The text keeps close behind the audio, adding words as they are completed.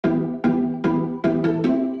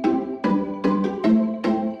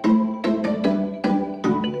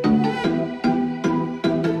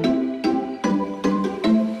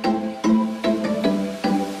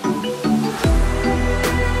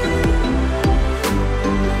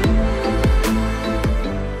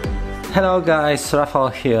Hello guys,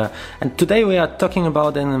 Rafał here, and today we are talking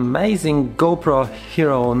about an amazing GoPro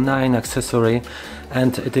Hero 9 accessory,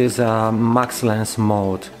 and it is a max lens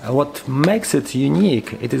mode. What makes it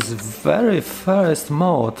unique, it is very first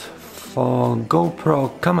mode for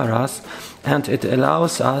GoPro cameras, and it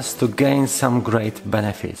allows us to gain some great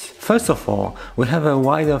benefits. First of all, we have a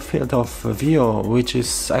wider field of view, which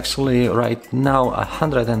is actually right now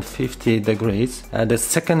 150 degrees. The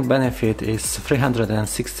second benefit is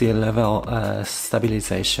 360 level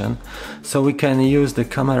stabilization, so we can use the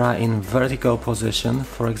camera in vertical position,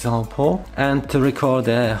 for example, and to record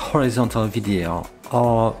a horizontal video,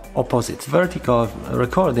 or opposite, vertical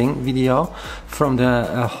recording video from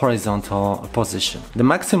the horizontal position. The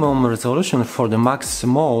maximum resolution for the max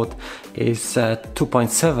mode is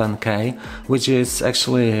 2.7K, which is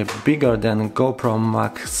actually bigger than GoPro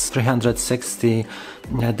Max 360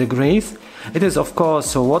 degrees. It is of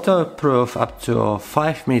course waterproof up to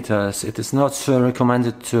 5 meters. It is not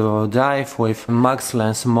recommended to dive with max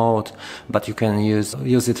lens mode, but you can use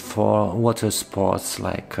it for water sports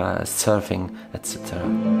like surfing, etc.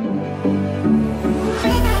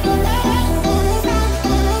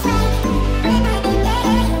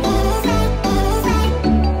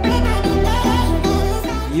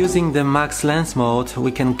 Using the max lens mode,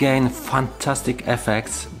 we can gain fantastic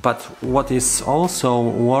effects, but what is also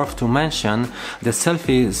worth to mention, the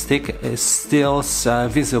selfie stick is still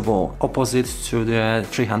visible opposite to the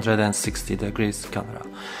 360 degrees camera.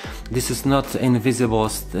 This is not invisible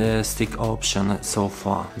stick option so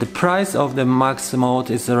far. The price of the max mode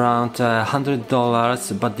is around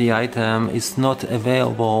 $100, but the item is not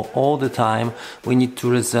available all the time. We need to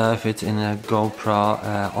reserve it in a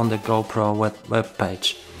GoPro on the GoPro web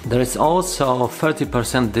page. There is also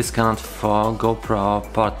 30% discount for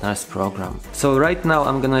GoPro Partners program. So right now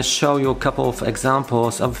I'm gonna show you a couple of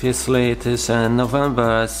examples. Obviously it is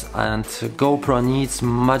November and GoPro needs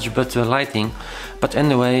much better lighting, but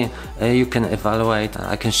anyway you can evaluate.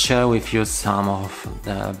 I can share with you some of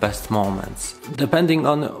the best moments. Depending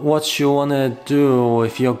on what you wanna do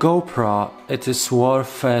with your GoPro, it is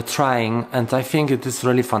worth trying, and I think it is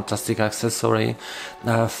really fantastic accessory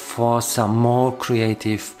for some more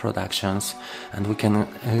creative productions, and we can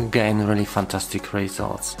gain really fantastic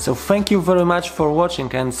results. So thank you very much for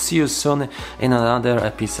watching, and see you soon in another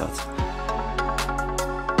episode.